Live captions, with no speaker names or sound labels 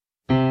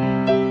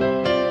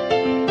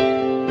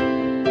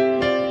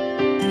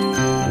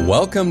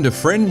Welcome to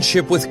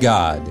Friendship with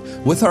God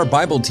with our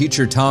Bible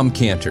teacher Tom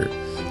Cantor.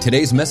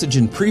 Today's message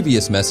and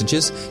previous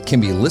messages can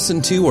be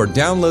listened to or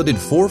downloaded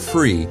for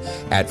free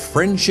at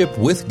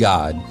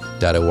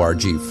friendshipwithgod.org,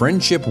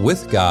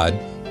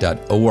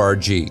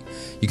 friendshipwithgod.org.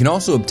 You can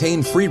also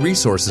obtain free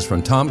resources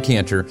from Tom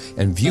Cantor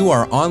and view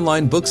our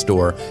online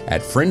bookstore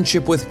at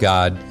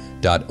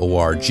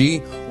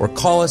friendshipwithgod.org or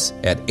call us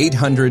at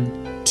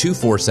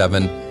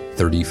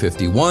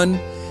 800-247-3051,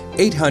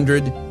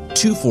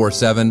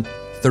 800-247-3051.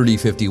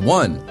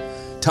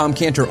 Tom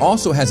Cantor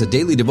also has a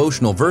daily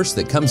devotional verse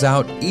that comes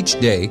out each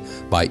day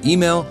by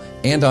email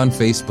and on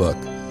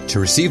Facebook. To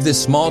receive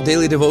this small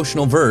daily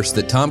devotional verse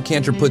that Tom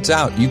Cantor puts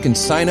out, you can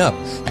sign up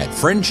at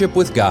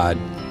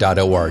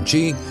friendshipwithgod.org,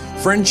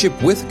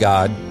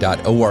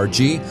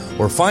 friendshipwithgod.org,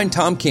 or find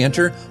Tom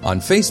Cantor on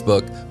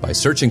Facebook by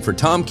searching for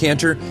Tom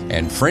Cantor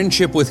and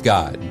Friendship with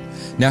God.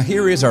 Now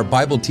here is our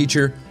Bible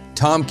teacher,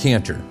 Tom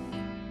Cantor.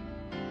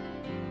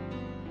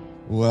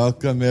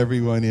 Welcome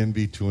everyone in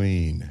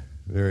between.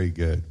 Very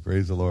good.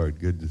 Praise the Lord.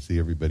 Good to see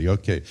everybody.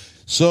 Okay,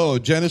 so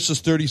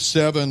Genesis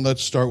 37,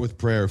 let's start with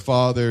prayer.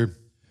 Father,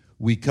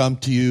 we come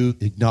to you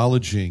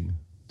acknowledging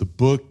the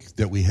book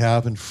that we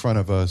have in front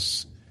of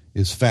us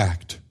is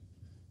fact.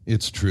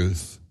 It's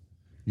truth.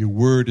 Your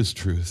word is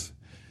truth.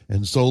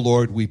 And so,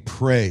 Lord, we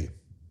pray,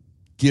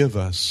 give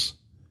us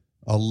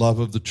a love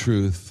of the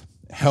truth.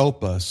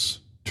 Help us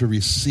to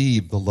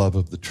receive the love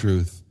of the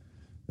truth,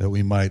 that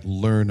we might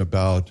learn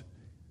about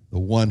the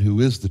one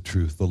who is the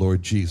truth, the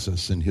Lord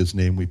Jesus. In his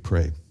name we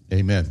pray.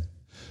 Amen.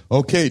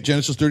 Okay,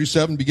 Genesis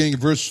 37, beginning of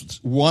verse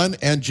 1.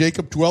 And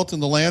Jacob dwelt in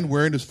the land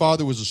wherein his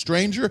father was a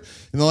stranger,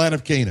 in the land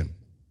of Canaan.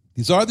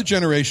 These are the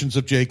generations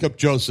of Jacob.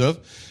 Joseph,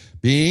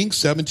 being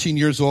 17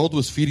 years old,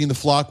 was feeding the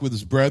flock with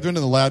his brethren,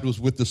 and the lad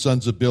was with the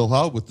sons of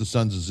Bilhah, with the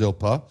sons of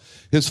Zilpah,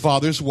 his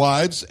father's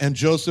wives, and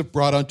Joseph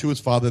brought unto his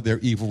father their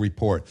evil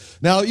report.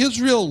 Now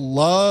Israel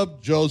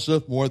loved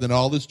Joseph more than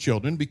all his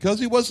children,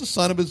 because he was the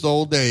son of his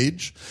old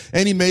age,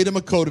 and he made him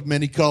a coat of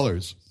many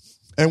colors.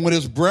 And when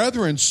his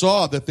brethren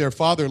saw that their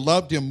father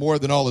loved him more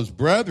than all his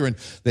brethren,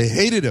 they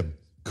hated him,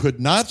 could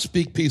not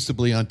speak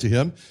peaceably unto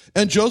him.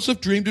 And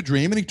Joseph dreamed a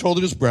dream, and he told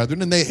it his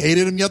brethren, and they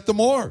hated him yet the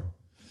more.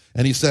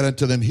 And he said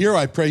unto them, Hear,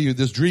 I pray you,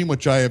 this dream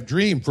which I have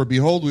dreamed. For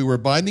behold, we were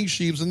binding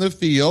sheaves in the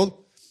field,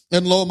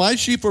 and lo, my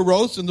sheep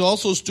arose and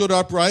also stood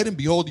upright, and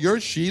behold, your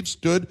sheep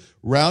stood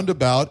round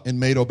about and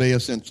made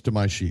obeisance to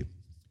my sheep.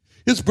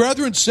 His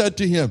brethren said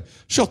to him,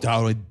 Shalt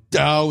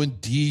thou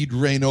indeed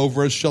reign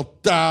over us?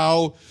 Shalt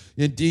thou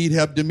indeed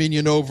have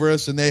dominion over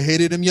us? And they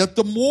hated him yet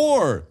the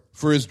more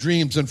for his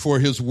dreams and for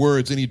his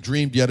words. And he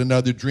dreamed yet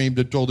another dream,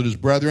 and told it his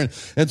brethren,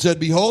 and said,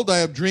 Behold, I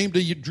have dreamed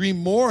a dream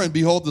more, and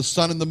behold, the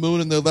sun and the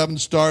moon and the 11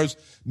 stars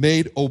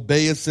made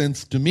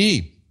obeisance to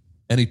me.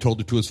 And he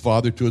told it to his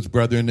father, to his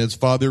brethren, and his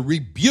father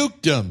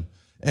rebuked him,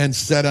 and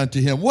said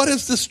unto him, What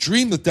is this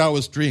dream that thou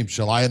hast dreamed?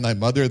 Shall I and thy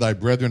mother, thy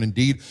brethren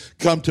indeed,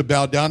 come to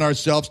bow down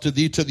ourselves to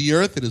thee to the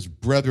earth? And his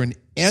brethren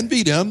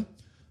envied him,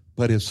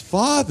 but his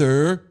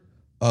father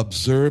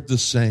observed the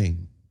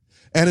same.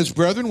 And his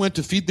brethren went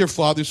to feed their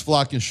father's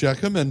flock in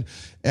Shechem, and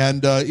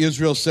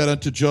Israel said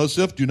unto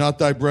Joseph, Do not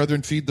thy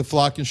brethren feed the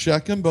flock in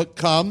Shechem, but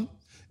come,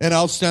 and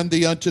I'll send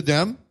thee unto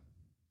them.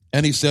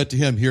 And he said to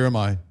him, Here am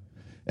I.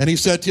 And he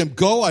said to him,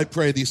 Go, I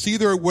pray thee, see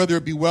whether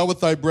it be well with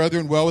thy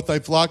brethren, well with thy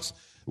flocks,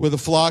 with the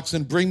flocks,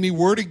 and bring me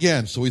word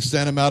again. So he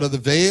sent him out of the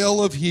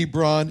vale of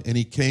Hebron, and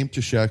he came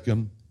to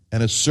Shechem.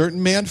 And a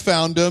certain man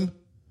found him,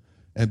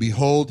 and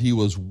behold, he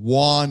was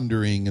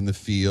wandering in the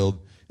field.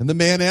 And the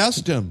man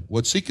asked him,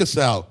 What seekest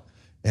thou?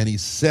 And he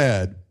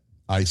said,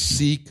 I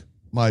seek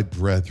my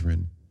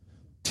brethren.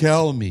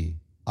 Tell me,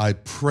 I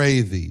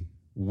pray thee,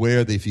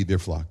 where they feed their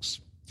flocks.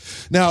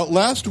 Now,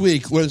 last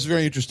week was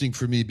very interesting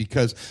for me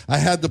because I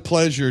had the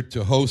pleasure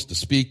to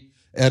speak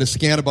at a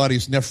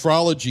Scantibodies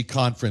nephrology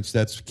conference,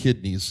 that's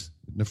kidney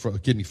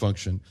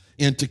function,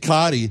 in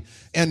Tecate.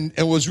 And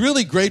it was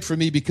really great for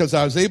me because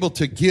I was able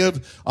to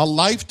give a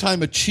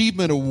Lifetime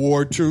Achievement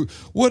Award to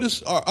what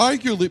is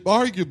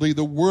arguably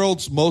the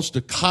world's most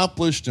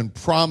accomplished and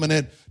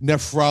prominent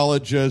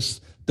nephrologist,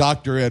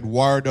 Dr.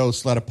 Eduardo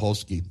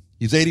Slatopolsky.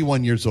 He's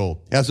 81 years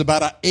old, has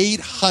about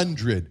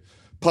 800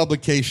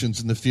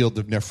 publications in the field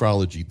of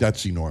nephrology.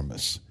 That's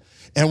enormous.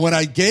 And when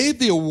I gave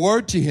the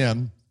award to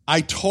him,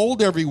 I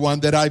told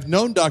everyone that I've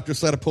known Dr.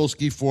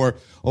 Slatopolsky for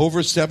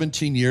over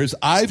 17 years.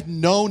 I've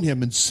known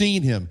him and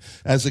seen him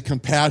as a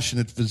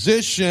compassionate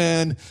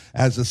physician,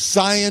 as a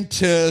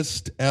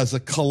scientist, as a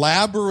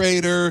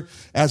collaborator,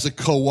 as a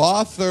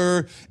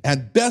co-author,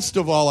 and best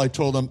of all, I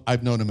told him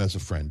I've known him as a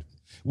friend.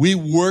 We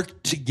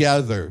worked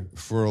together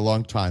for a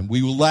long time.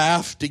 We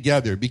laughed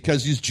together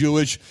because he's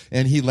Jewish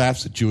and he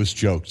laughs at Jewish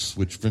jokes,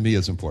 which for me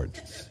is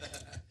important.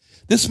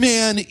 This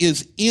man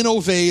is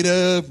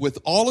innovative with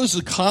all his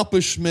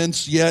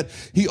accomplishments, yet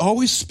he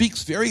always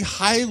speaks very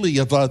highly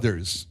of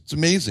others. It's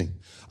amazing.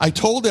 I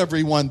told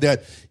everyone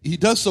that he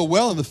does so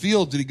well in the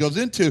field that he goes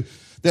into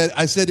that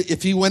I said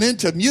if he went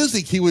into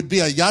music, he would be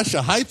a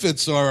Jascha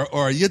Heifetz or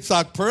a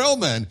Yitzhak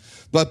Perlman,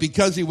 But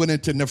because he went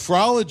into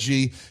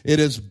nephrology, it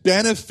has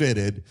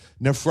benefited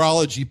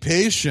nephrology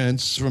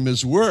patients from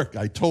his work.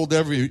 I told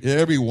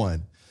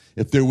everyone,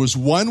 if there was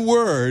one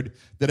word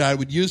that I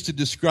would use to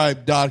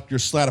describe Dr.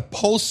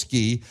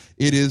 Slatopolsky,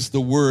 it is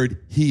the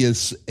word, he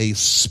is a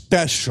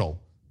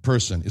special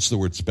person. It's the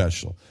word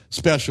special.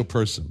 Special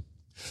person.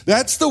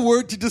 That's the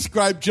word to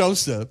describe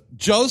Joseph.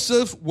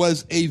 Joseph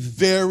was a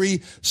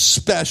very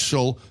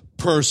special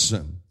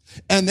person.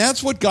 And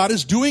that's what God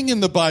is doing in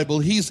the Bible.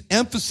 He's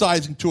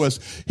emphasizing to us.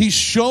 He's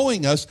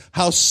showing us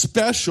how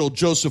special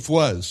Joseph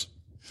was.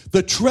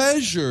 The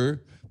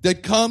treasure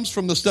that comes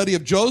from the study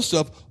of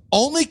Joseph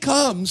only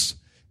comes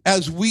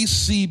as we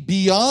see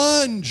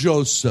beyond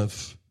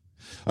Joseph.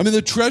 I mean,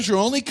 the treasure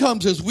only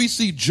comes as we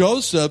see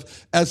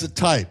Joseph as a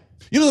type.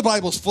 You know, the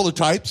Bible's full of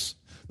types.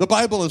 The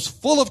Bible is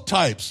full of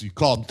types. You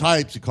call them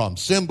types, you call them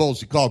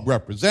symbols, you call them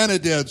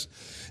representatives.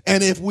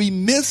 And if we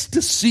miss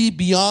to see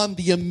beyond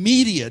the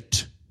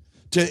immediate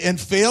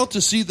and fail to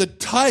see the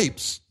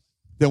types,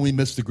 then we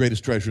miss the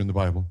greatest treasure in the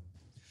Bible.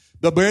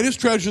 The greatest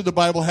treasure the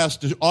Bible has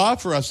to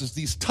offer us is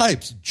these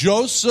types.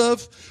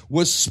 Joseph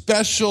was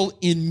special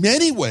in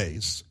many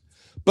ways,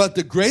 but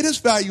the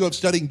greatest value of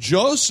studying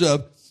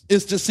Joseph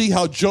is to see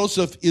how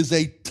Joseph is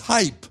a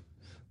type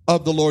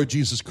of the Lord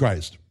Jesus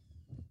Christ.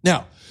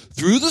 Now,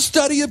 through the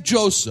study of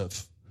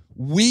Joseph,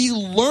 we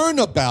learn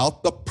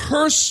about the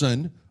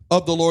person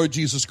of the Lord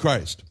Jesus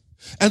Christ.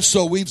 And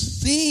so we've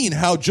seen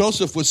how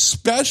Joseph was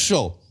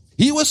special.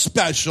 He was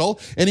special,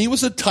 and he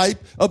was a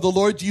type of the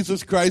Lord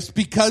Jesus Christ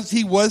because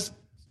he was,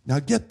 now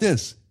get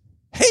this,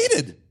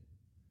 hated.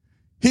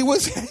 He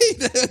was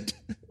hated.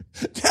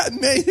 That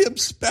made him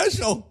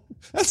special.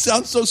 That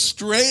sounds so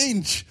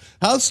strange.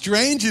 How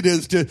strange it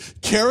is to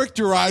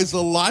characterize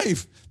a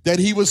life that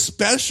he was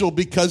special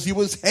because he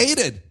was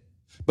hated.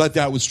 But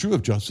that was true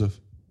of Joseph.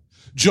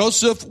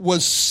 Joseph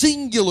was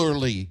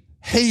singularly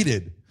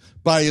hated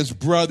by his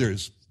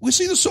brothers. We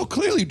see this so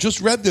clearly.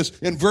 Just read this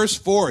in verse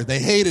 4. They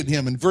hated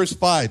him. In verse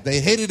 5, they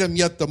hated him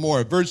yet the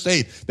more. Verse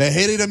 8, they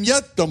hated him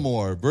yet the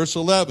more. Verse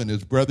 11,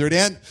 his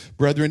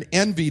brethren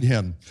envied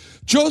him.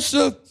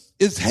 Joseph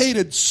is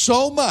hated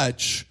so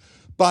much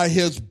by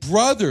his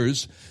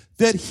brothers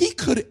that he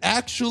could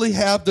actually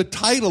have the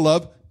title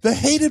of the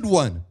hated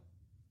one.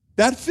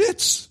 That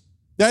fits.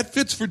 That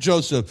fits for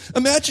Joseph.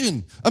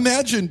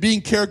 Imagine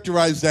being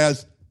characterized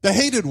as the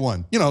hated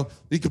one. You know,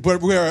 he could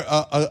wear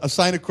a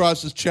sign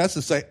across his chest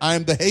and say, I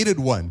am the hated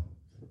one.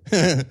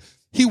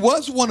 He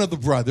was one of the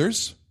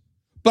brothers,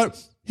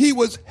 but he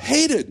was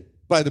hated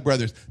by the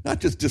brothers. Not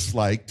just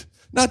disliked,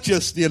 not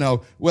just, we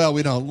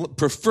don't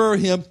prefer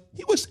him.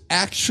 He was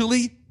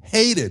actually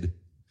hated.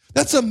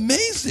 That's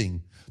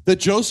amazing that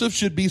Joseph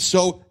should be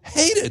so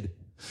hated.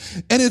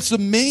 And it's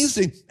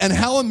amazing. And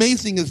how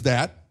amazing is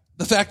that?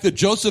 The fact that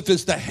Joseph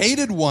is the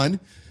hated one,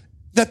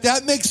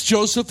 that makes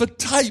Joseph a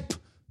type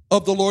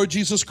of the Lord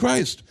Jesus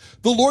Christ.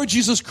 The Lord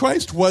Jesus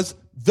Christ was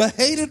the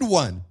hated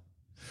one.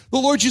 The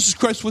Lord Jesus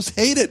Christ was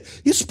hated.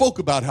 He spoke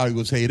about how he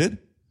was hated.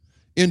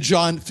 In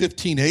John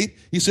 15:8,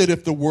 he said,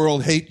 if the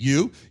world hate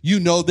you, you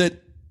know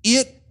that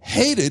it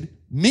hated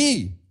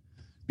me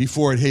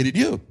before it hated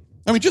you.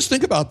 I mean, just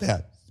think about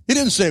that. He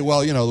didn't say,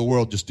 the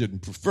world just didn't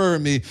prefer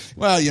me.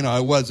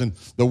 I wasn't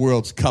the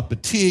world's cup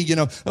of tea.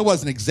 I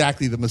wasn't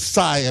exactly the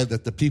Messiah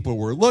that the people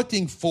were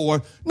looking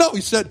for. No,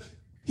 he said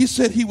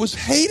he was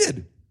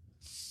hated.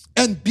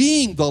 And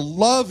being the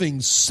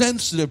loving,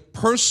 sensitive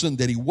person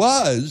that he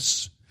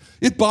was,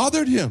 it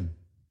bothered him.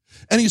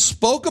 And he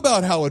spoke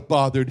about how it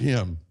bothered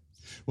him.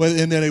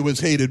 And then he was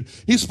hated.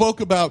 He spoke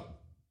about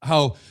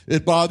how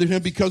it bothered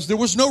him because there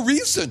was no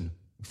reason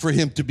for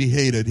him to be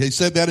hated. He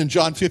said that in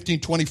John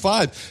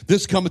 15:25.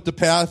 This cometh to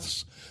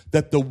pass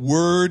that the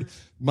word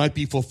might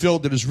be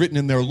fulfilled that is written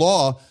in their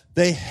law.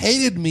 They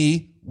hated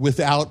me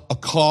without a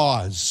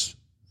cause.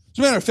 As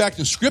a matter of fact,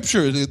 in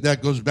Scripture,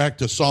 that goes back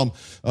to Psalm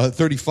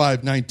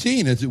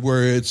 35:19,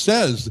 where it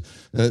says,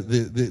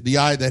 the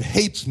eye that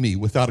hates me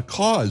without a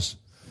cause.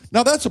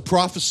 Now, that's a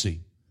prophecy,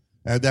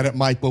 that it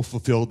might be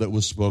fulfilled that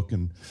was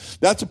spoken.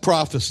 That's a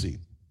prophecy.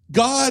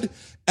 God,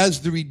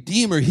 as the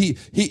Redeemer, he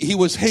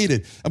was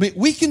hated. I mean,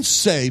 we can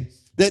say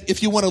that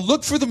if you want to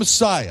look for the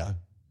Messiah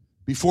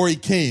before he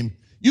came,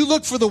 you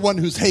look for the one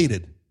who's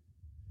hated.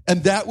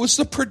 And that was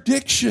the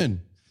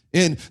prediction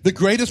in the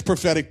greatest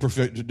prophetic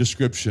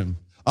description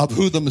of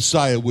who the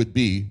Messiah would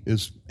be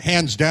is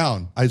hands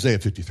down Isaiah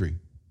 53.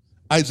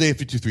 Isaiah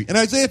 53. In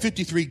Isaiah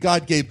 53,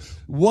 God gave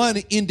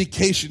one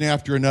indication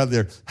after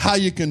another how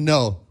you can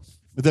know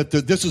that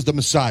this is the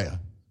Messiah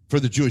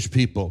for the Jewish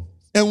people.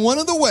 And one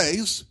of the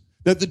ways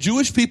that the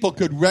Jewish people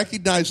could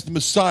recognize the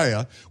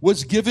Messiah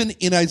was given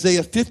in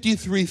Isaiah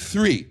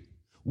 53:3,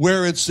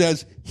 where it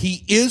says,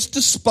 he is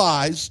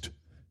despised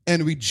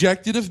and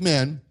rejected of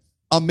men,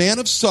 a man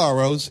of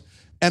sorrows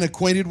and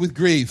acquainted with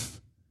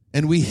grief.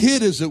 And we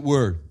hid, as it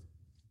were,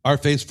 our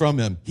face from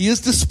him. He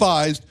is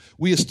despised,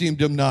 we esteemed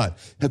him not.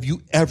 Have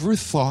you ever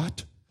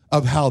thought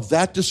of how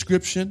that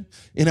description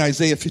in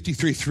Isaiah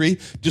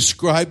 53:3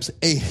 describes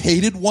a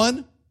hated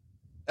one?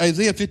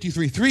 Isaiah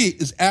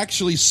 53:3 is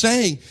actually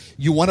saying,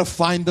 you want to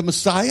find the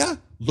Messiah?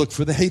 look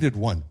for the hated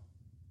one.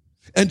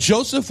 And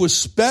Joseph was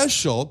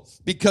special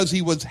because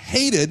he was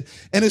hated.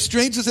 And as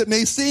strange as it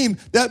may seem,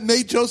 that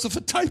made Joseph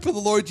a type of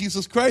the Lord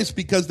Jesus Christ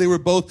because they were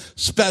both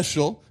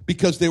special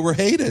because they were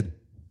hated.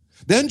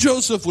 Then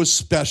Joseph was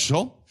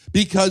special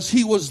because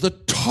he was the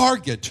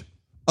target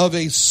of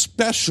a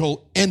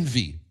special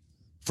envy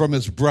from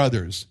his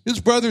brothers. His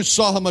brothers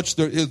saw how much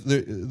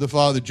the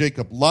father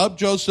Jacob loved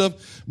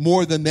Joseph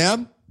more than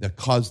them. That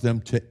caused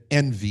them to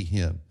envy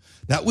him.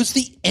 That was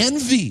the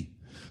envy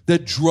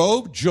that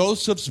drove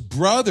Joseph's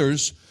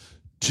brothers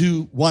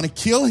to want to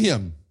kill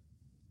him.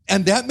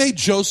 And that made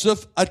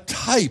Joseph a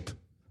type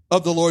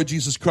of the Lord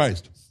Jesus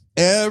Christ.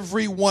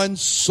 Everyone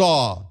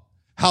saw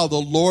how the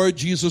Lord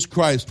Jesus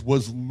Christ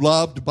was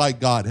loved by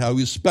God, how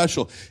he was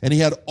special. And he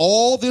had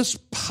all this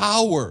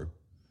power.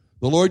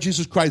 The Lord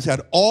Jesus Christ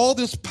had all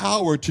this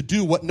power to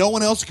do what no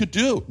one else could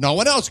do. No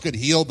one else could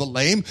heal the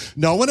lame.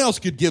 No one else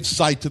could give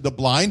sight to the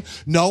blind.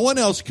 No one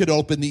else could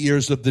open the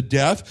ears of the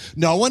deaf.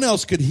 No one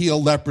else could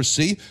heal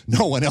leprosy.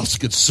 No one else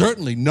could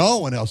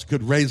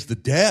raise the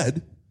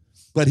dead.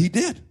 But he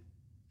did.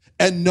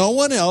 And no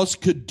one else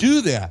could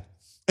do that.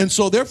 And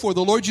so therefore,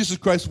 the Lord Jesus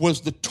Christ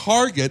was the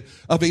target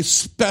of a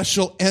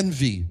special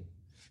envy.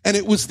 And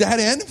it was that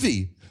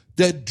envy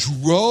that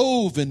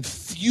drove and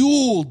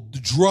fueled the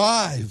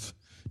drive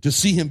to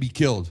see him be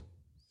killed.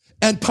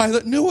 And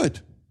Pilate knew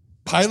it.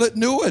 Pilate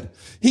knew it.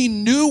 He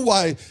knew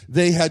why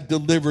they had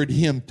delivered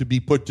him to be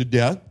put to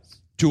death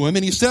to him.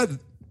 And he said,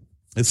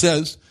 it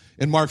says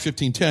in Mark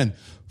 15:10,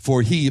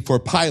 for he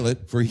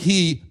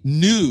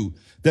knew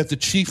that the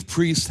chief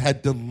priests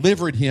had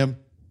delivered him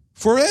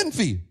for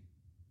envy.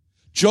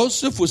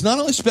 Joseph was not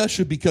only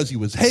special because he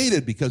was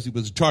hated, because he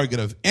was a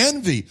target of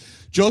envy.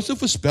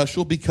 Joseph was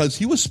special because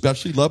he was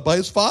specially loved by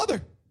his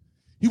father.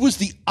 He was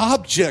the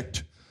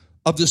object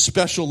of this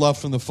special love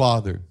from the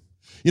Father.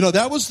 You know,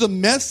 that was the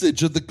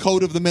message of the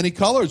coat of the many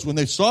colors. When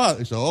they saw it,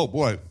 they said, oh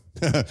boy,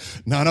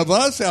 none of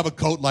us have a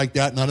coat like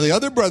that. None of the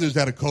other brothers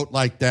had a coat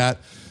like that,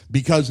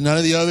 because none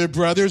of the other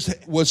brothers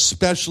was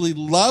specially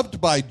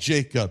loved by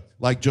Jacob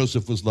like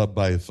Joseph was loved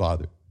by his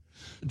father.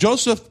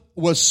 Joseph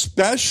was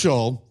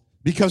special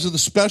because of the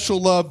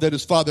special love that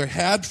his father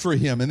had for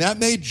him. And that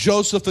made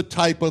Joseph a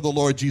type of the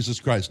Lord Jesus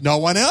Christ. No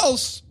one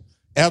else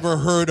ever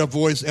had a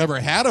voice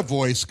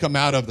come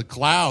out of the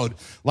cloud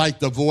like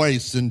the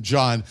voice in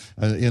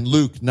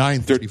Luke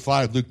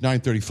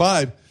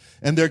 9:35.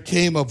 And there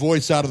came a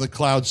voice out of the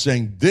cloud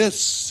saying,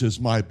 this is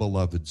my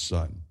beloved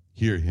son.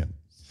 Hear him.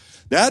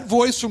 That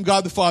voice from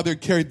God the Father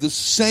carried the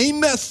same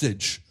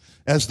message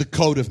as the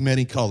coat of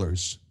many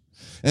colors.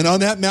 And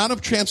on that Mount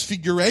of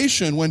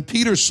Transfiguration, when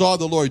Peter saw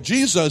the Lord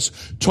Jesus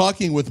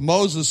talking with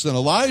Moses and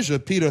Elijah,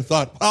 Peter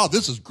thought, wow,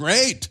 this is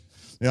great.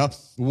 You know,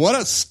 what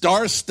a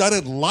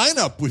star-studded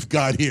lineup we've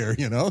got here,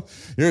 you know.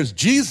 Here's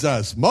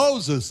Jesus,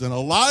 Moses, and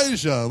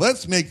Elijah.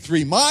 Let's make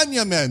 3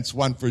 monuments,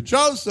 one for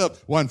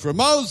Joseph, one for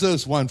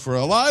Moses, one for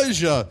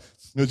Elijah.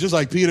 It was just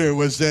like Peter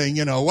was saying,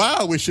 you know,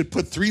 wow, we should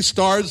put 3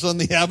 stars on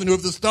the avenue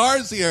of the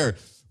stars here.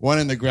 One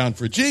in the ground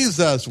for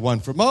Jesus, one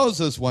for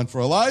Moses, one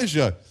for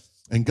Elijah.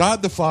 And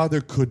God the Father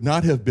could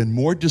not have been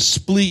more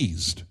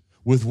displeased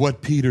with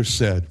what Peter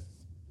said.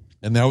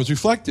 And that was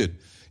reflected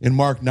in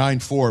Mark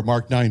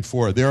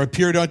 9:4. There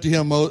appeared unto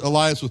him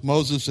Elias with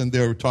Moses, and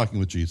they were talking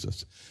with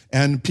Jesus.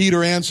 And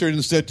Peter answered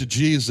and said to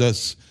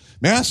Jesus,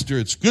 Master,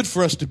 it's good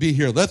for us to be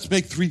here. Let's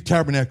make 3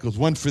 tabernacles,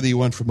 one for thee,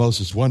 one for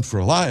Moses, one for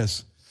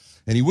Elias.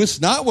 And he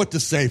wist not what to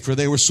say, for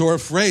they were sore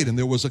afraid. And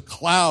there was a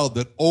cloud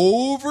that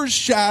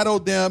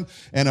overshadowed them,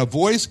 and a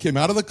voice came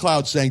out of the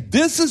cloud saying,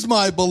 this is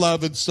my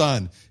beloved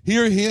son.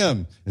 Hear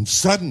him. And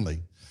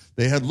suddenly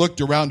they had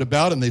looked around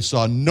about, and they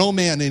saw no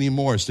man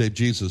anymore save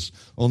Jesus,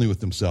 only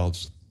with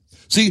themselves.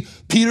 See,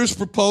 Peter's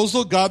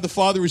proposal, God the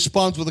Father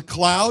responds with a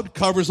cloud,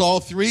 covers all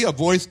 3. A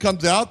voice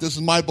comes out, this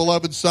is my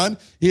beloved son,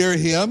 hear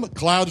him.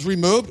 Cloud's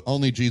removed,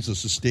 only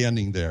Jesus is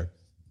standing there.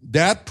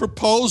 That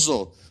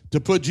proposal to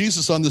put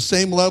Jesus on the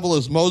same level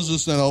as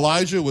Moses and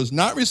Elijah was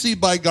not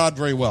received by God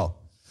very well.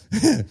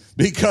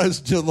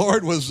 Because the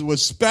Lord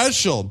was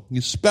special.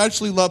 He's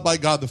specially loved by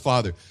God the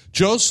Father.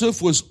 Joseph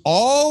was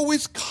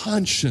always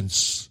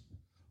conscious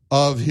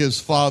of his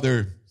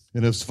father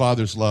and his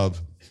father's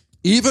love,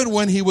 even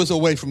when he was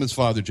away from his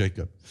father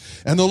Jacob.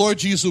 And the Lord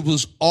Jesus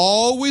was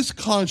always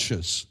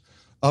conscious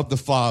of the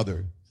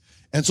Father.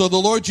 And so the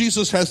Lord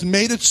Jesus has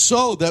made it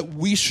so that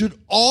we should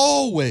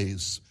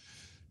always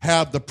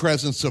have the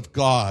presence of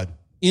God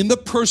in the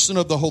person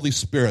of the Holy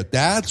Spirit.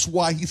 That's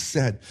why he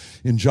said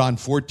in John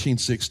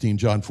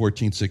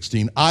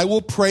 14:16, I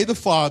will pray the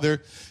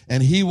Father,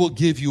 and he will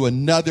give you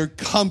another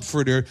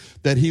comforter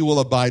that he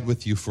will abide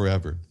with you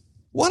forever.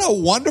 What a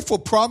wonderful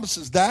promise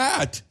is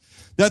that?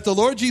 That the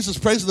Lord Jesus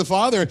prays to the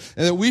Father,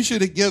 and that we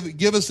should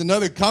give us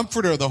another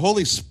comforter, the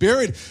Holy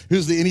Spirit,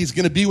 and he's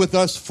going to be with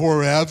us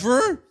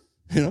forever.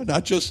 You know,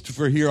 not just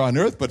for here on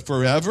earth, but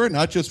forever.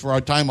 Not just for our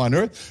time on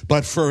earth,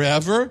 but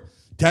forever.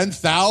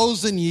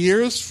 10,000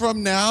 years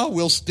from now,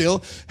 we'll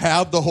still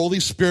have the Holy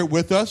Spirit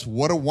with us.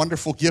 What a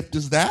wonderful gift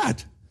is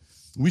that?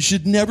 We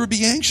should never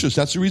be anxious.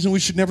 That's the reason we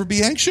should never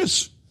be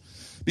anxious.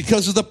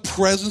 because of the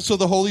presence of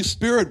the Holy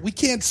Spirit. We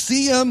can't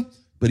see him,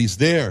 but he's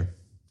there.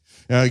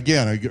 Now,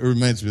 again, it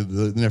reminds me of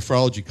the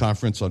nephrology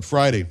conference on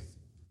Friday,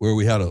 where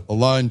we had a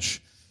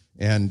lunch,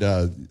 and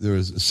there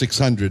was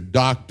 600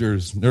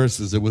 doctors,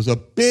 nurses. It was a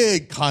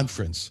big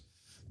conference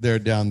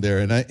down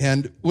there.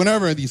 And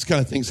whenever these kind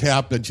of things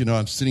happen,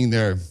 I'm sitting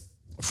there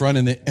front,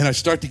 and I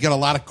start to get a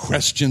lot of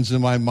questions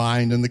in my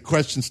mind, and the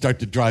questions start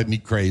to drive me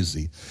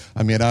crazy.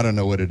 I mean, I don't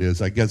know what it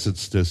is. I guess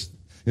it's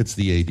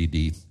the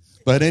ADD.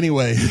 But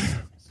anyway,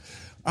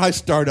 I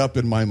start up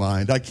in my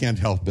mind. I can't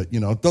help it.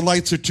 The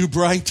lights are too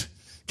bright.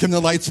 Can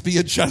the lights be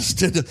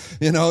adjusted,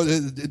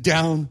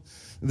 down?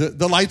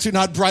 The lights are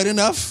not bright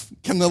enough.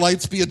 Can the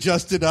lights be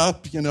adjusted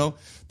up?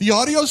 The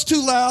audio's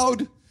too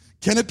loud.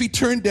 Can it be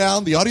turned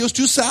down? The audio's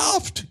too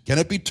soft. Can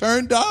it be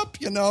turned up?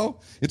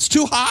 It's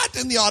too hot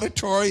in the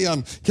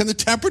auditorium. Can the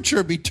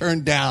temperature be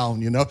turned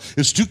down?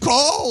 It's too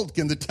cold.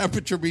 Can the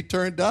temperature be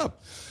turned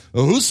up?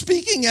 Well, who's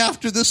speaking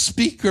after the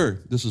speaker?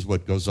 This is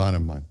what goes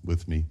on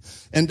with me.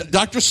 And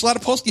Dr.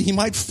 Slatopolsky, he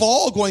might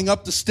fall going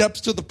up the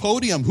steps to the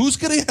podium. Who's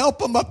going to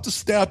help him up the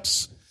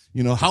steps?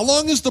 How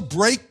long is the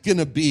break going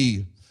to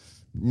be?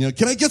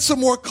 Can I get some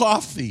more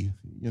coffee?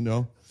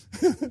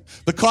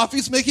 The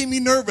coffee's making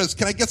me nervous.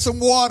 Can I get some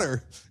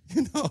water?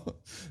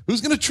 Who's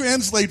going to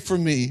translate for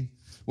me?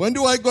 When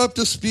do I go up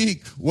to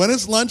speak? When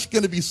is lunch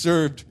going to be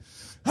served?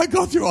 I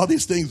go through all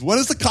these things. When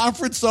is the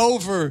conference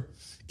over?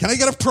 Can I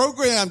get a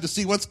program to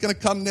see what's going to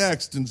come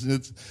next?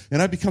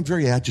 And I become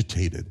very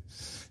agitated,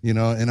 and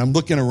I'm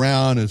looking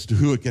around as to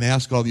who can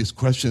ask all these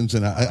questions,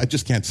 and I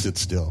just can't sit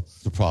still.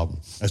 It's the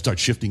problem. I start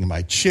shifting in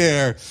my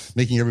chair,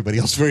 making everybody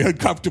else very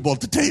uncomfortable at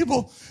the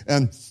table.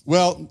 And,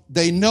 well,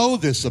 they know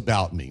this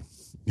about me,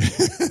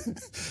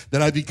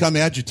 that I become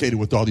agitated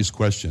with all these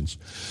questions.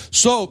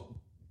 So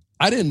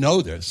I didn't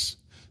know this,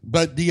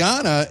 but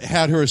Deanna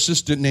had her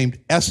assistant named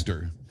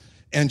Esther,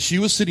 and she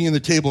was sitting at the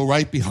table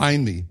right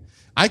behind me.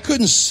 I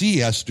couldn't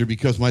see Esther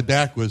because my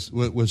back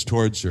was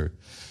towards her.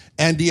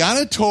 And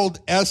Deanna told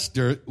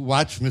Esther,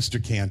 watch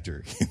Mr.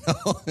 Cantor,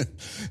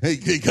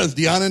 because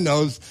Deanna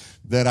knows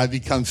that I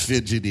become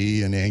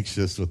fidgety and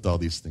anxious with all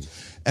these things.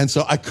 And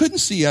so I couldn't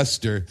see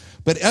Esther,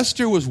 but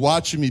Esther was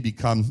watching me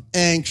become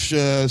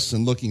anxious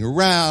and looking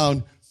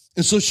around.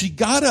 And so she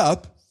got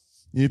up,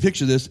 you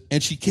picture this,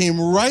 and she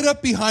came right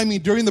up behind me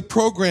during the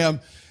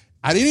program.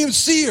 I didn't even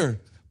see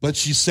her, but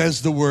she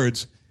says the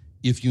words,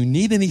 "If you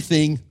need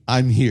anything,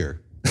 I'm here."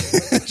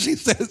 She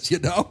says,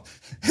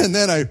 and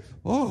then I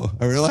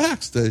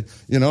relaxed,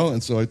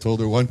 and so I told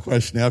her one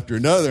question after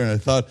another, and I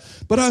thought,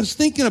 but I was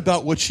thinking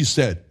about what she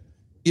said.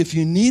 If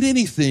you need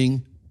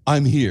anything,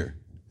 I'm here.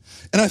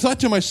 And I thought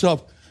to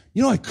myself,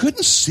 I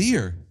couldn't see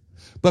her,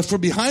 but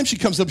from behind she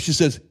comes up, she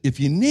says, if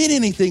you need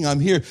anything,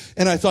 I'm here.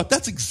 And I thought,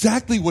 that's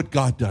exactly what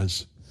God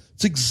does.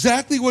 It's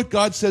exactly what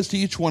God says to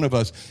each one of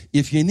us.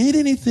 If you need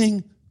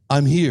anything,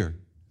 I'm here.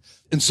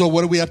 And so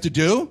what do we have to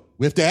do?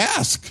 We have to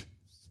ask.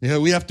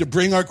 We have to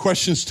bring our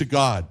questions to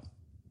God.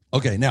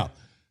 Okay, now,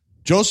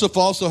 Joseph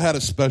also had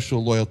a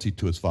special loyalty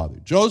to his father.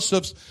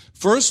 Joseph's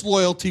first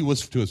loyalty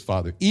was to his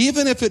father,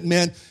 even if it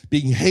meant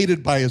being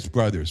hated by his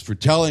brothers for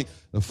telling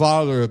the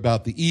father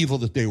about the evil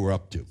that they were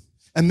up to.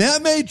 And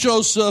that made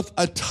Joseph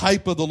a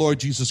type of the Lord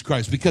Jesus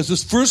Christ, because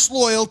his first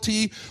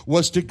loyalty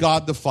was to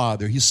God the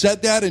Father. He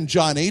said that in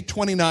John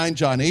 8:29,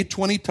 John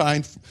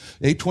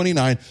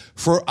 8:29,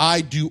 for I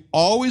do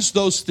always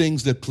those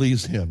things that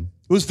please him.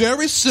 It was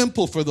very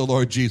simple for the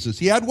Lord Jesus.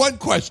 He had one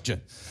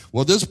question.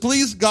 Well, this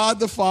please God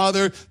the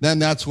Father, then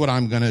that's what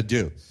I'm going to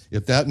do.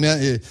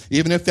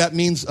 Even if that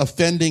means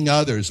offending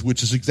others,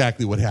 which is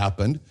exactly what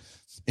happened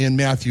in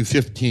Matthew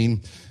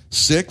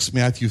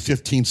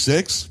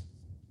 15:6,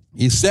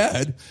 he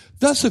said,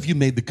 thus have you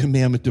made the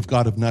commandment of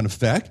God of none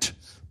effect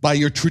by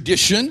your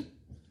tradition,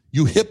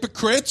 you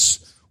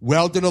hypocrites.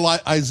 Well did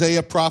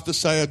Isaiah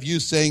prophesy of you,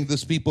 saying,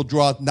 this people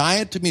draweth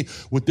nigh unto me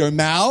with their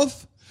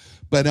mouth,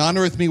 but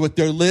honoreth me with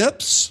their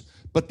lips,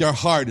 but their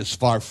heart is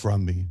far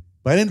from me.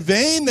 But in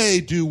vain they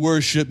do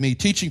worship me,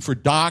 teaching for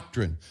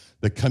doctrine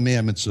the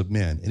commandments of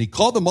men. And he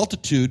called the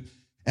multitude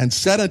and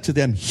said unto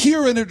them,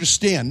 hear and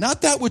understand,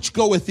 not that which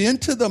goeth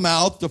into the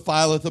mouth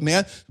defileth a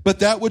man, but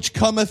that which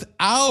cometh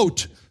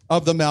out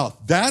of the mouth.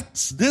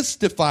 This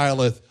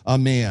defileth a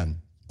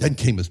man. Then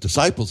came his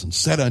disciples and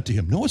said unto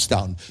him, knowest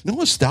thou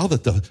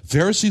that the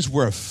Pharisees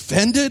were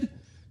offended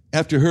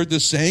after heard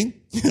this saying?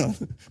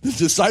 The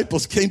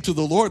disciples came to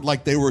the Lord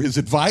like they were his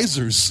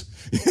advisors,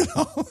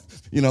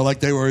 like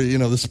they were,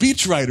 the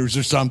speech writers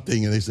or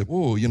something. And they said,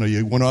 whoa,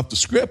 you went off the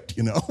script,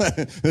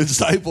 The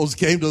disciples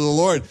came to the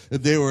Lord.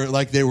 They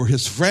were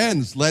his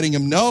friends, letting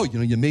him know,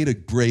 you made a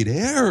great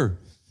error.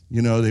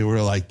 They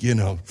were like,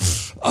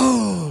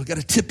 oh, got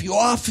to tip you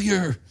off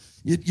here.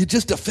 You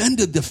just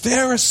offended the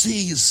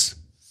Pharisees.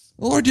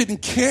 The Lord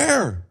didn't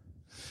care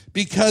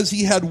because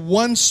he had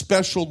one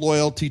special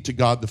loyalty to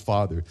God the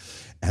Father.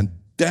 And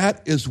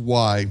that is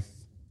why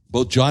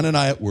both John and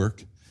I at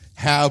work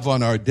have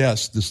on our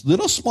desk this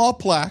little small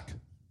plaque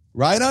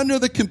right under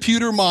the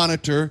computer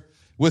monitor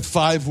with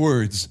 5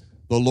 words,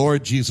 the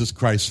Lord Jesus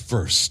Christ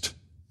first.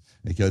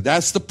 Okay,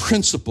 that's the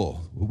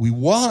principle we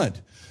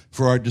want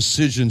for our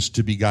decisions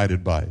to be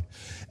guided by.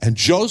 And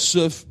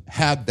Joseph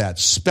had that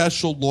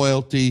special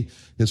loyalty,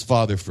 his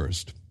father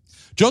first.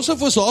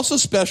 Joseph was also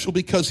special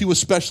because he was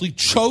specially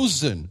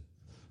chosen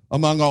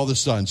among all the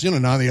sons.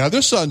 Now the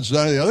other sons,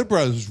 the other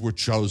brothers were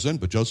chosen,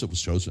 but Joseph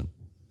was chosen.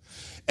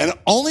 And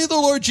only the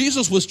Lord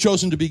Jesus was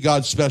chosen to be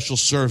God's special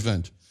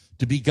servant,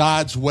 to be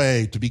God's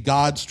way, to be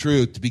God's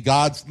truth, to be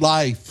God's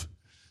life,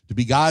 to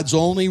be God's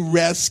only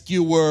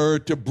rescuer,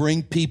 to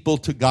bring people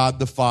to God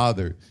the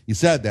Father. He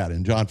said that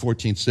in John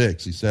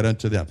 14:6. He said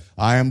unto them,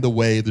 I am the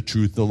way, the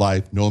truth, the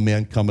life. No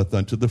man cometh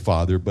unto the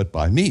Father but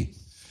by me.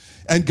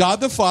 And God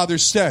the Father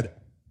said,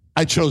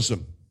 I chose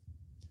him.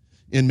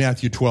 In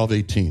Matthew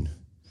 12:18.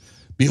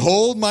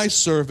 Behold my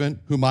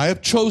servant, whom I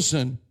have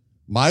chosen,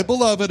 my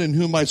beloved, in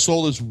whom my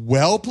soul is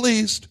well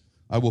pleased.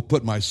 I will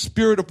put my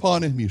spirit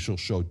upon him. He shall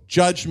show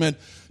judgment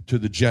to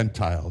the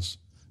Gentiles.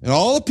 And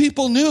all the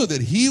people knew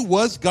that he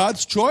was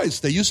God's choice.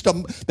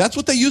 That's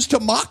what they used to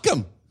mock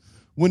him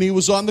when he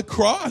was on the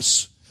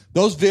cross.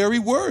 Those very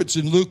words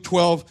in Luke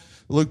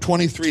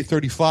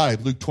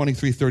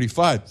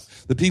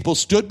 23:35. The people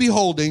stood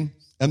beholding,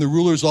 and the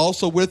rulers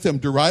also with him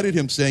derided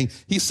him, saying,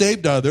 he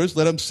saved others,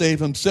 let him save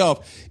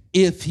himself.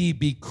 If he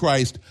be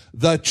Christ,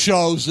 the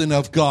chosen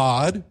of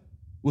God,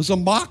 was a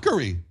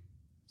mockery.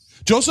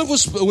 Joseph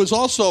was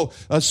also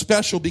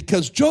special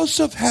because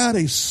Joseph had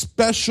a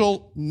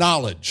special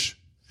knowledge.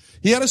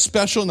 He had a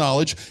special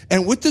knowledge,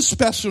 and with this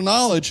special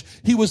knowledge,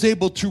 he was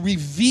able to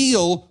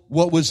reveal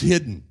what was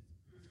hidden.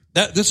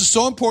 This is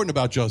so important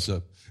about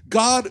Joseph.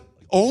 God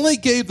only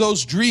gave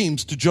those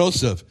dreams to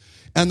Joseph,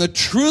 and the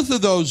truth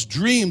of those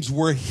dreams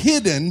were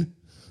hidden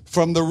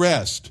from the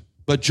rest.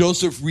 But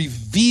Joseph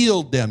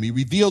revealed them. He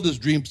revealed his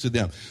dreams to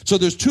them. So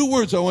there's two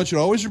words I want you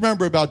to always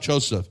remember about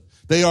Joseph.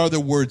 They are the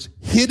words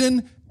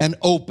hidden and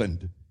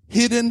opened.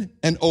 Hidden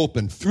and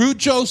opened. Through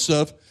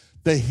Joseph,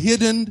 the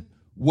hidden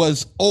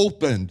was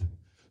opened.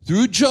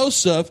 Through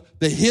Joseph,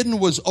 the hidden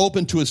was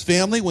opened to his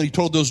family when he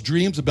told those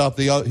dreams about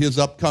his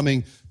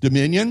upcoming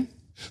dominion.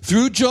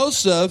 Through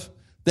Joseph,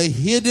 the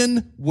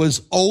hidden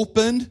was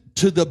opened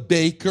to the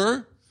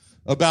baker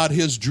about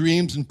his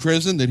dreams in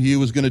prison that he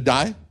was going to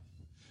die.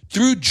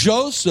 Through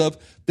Joseph,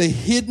 the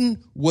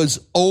hidden was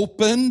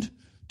opened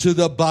to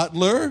the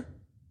butler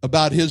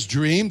about his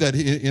dream that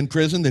in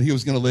prison that he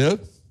was going to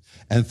live.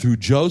 And through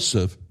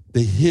Joseph,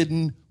 the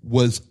hidden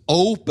was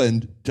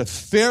opened to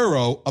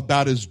Pharaoh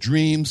about his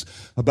dreams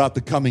about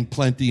the coming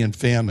plenty and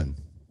famine.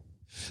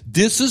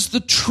 This is the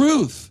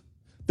truth,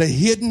 the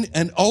hidden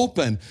and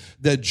open,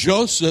 that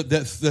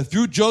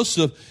through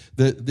Joseph,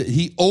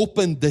 he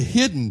opened the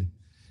hidden,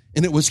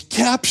 and it was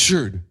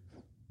captured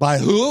by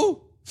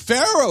who?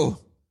 Pharaoh,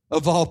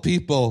 of all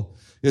people.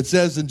 It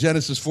says in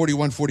Genesis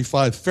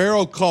 41:45,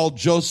 Pharaoh called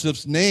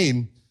Joseph's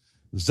name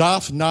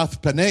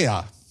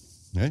Zaphnath-Paneah.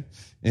 Okay?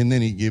 And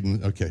then he gave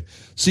him, okay.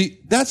 See,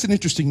 that's an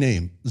interesting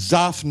name.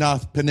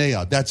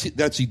 Zaphnath-Paneah.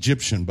 That's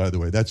Egyptian, by the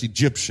way. That's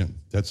Egyptian.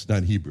 That's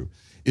not Hebrew.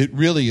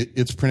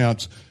 It's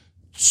pronounced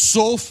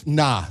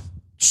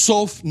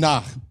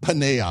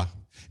Sophnath-Paneah.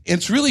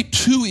 It's really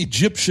two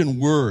Egyptian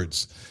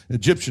words. An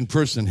Egyptian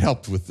person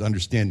helped with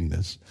understanding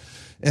this.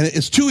 And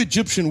it's two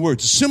Egyptian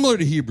words, similar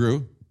to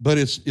Hebrew, but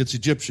it's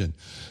Egyptian.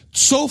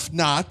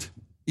 Sophnath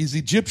is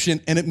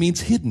Egyptian, and it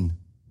means hidden.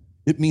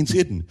 It means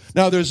hidden.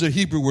 Now, there's a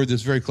Hebrew word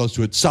that's very close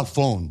to it,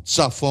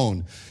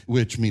 saphon,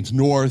 which means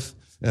north,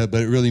 but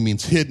it really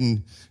means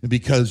hidden,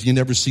 because you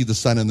never see the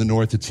sun in the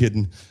north, it's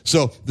hidden.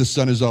 So the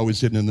sun is always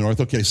hidden in the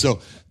north. Okay, so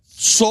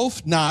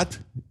Sophnath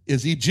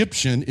is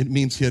Egyptian, it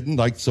means hidden,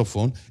 like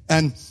saphon,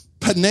 and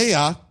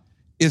Paneah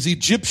is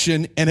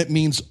Egyptian, and it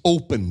means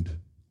opened,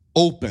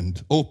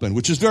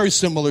 which is very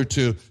similar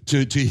to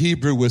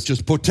Hebrew with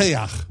just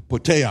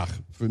poteach,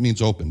 it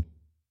means opened.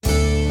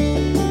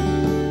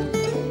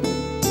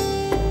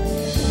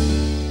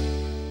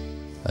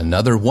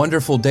 Another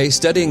wonderful day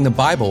studying the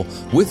Bible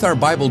with our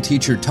Bible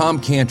teacher, Tom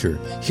Cantor,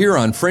 here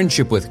on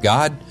Friendship with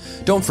God.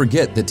 Don't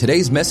forget that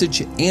today's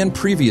message and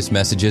previous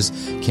messages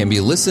can be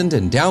listened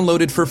and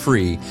downloaded for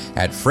free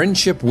at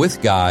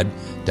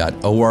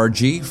friendshipwithgod.org,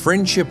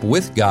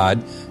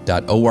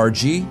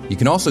 friendshipwithgod.org. You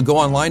can also go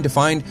online to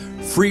find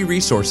free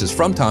resources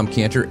from Tom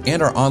Cantor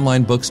and our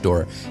online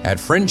bookstore at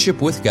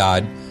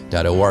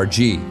friendshipwithgod.org.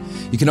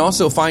 You can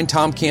also find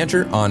Tom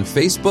Cantor on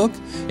Facebook,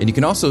 and you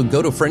can also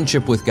go to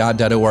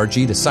friendshipwithgod.org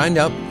to sign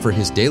up for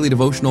his daily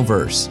devotional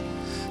verse.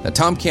 Now,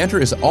 Tom Cantor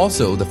is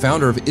also the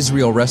founder of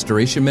Israel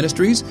Restoration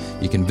Ministries.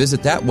 You can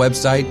visit that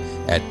website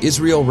at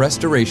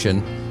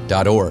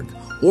israelrestoration.org.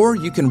 Or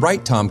you can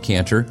write Tom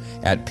Cantor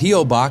at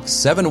P.O. Box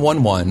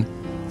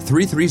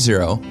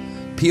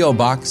 711-330, P.O.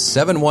 Box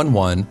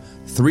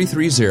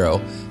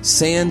 711-330,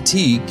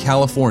 Santee,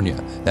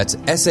 California. That's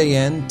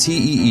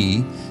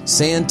Santee,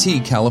 Santee,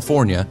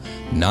 California,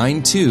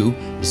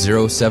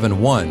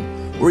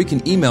 92071. Or you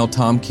can email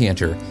Tom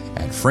Cantor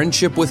at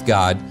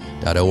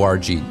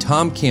friendshipwithgod.org.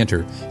 Tom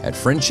Cantor at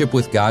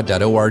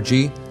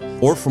friendshipwithgod.org.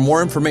 Or for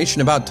more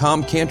information about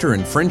Tom Cantor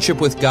and Friendship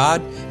with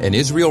God and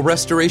Israel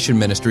Restoration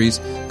Ministries,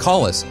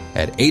 call us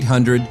at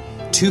 800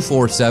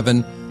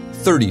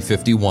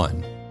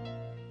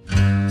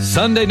 1-800-247-3051.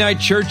 Sunday Night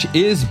Church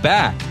is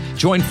back.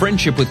 Join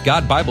Friendship with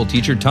God Bible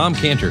teacher Tom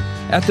Cantor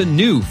at the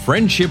new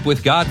Friendship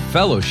with God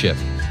Fellowship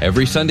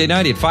every Sunday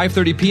night at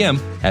 5:30 p.m.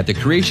 at the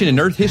Creation and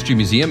Earth History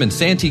Museum in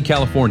Santee,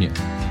 California.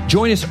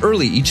 Join us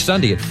early each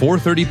Sunday at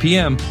 4:30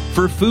 p.m.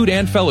 for food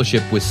and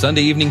fellowship with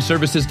Sunday evening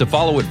services to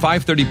follow at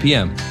 5:30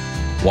 p.m.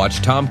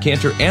 Watch Tom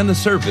Cantor and the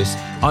service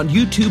on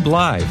YouTube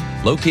Live,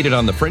 located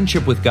on the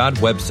Friendship with God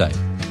website.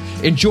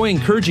 Enjoy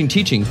encouraging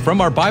teaching from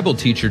our Bible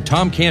teacher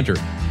Tom Cantor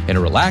in a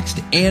relaxed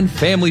and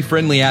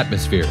family-friendly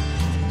atmosphere.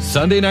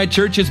 Sunday Night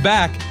Church is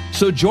back,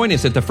 so join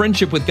us at the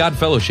Friendship with God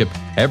Fellowship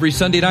every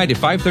Sunday night at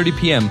 5:30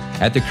 p.m.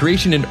 at the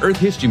Creation and Earth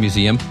History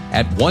Museum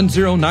at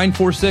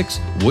 10946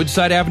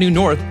 Woodside Avenue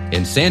North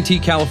in Santee,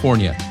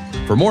 California.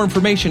 For more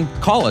information,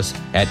 call us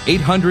at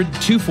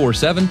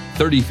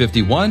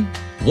 800-247-3051,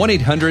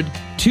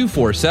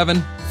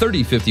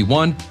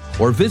 1-800-247-3051,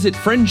 or visit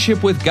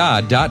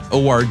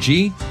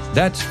friendshipwithgod.org.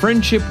 That's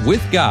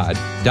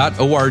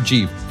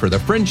friendshipwithgod.org for the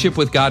Friendship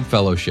with God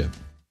Fellowship.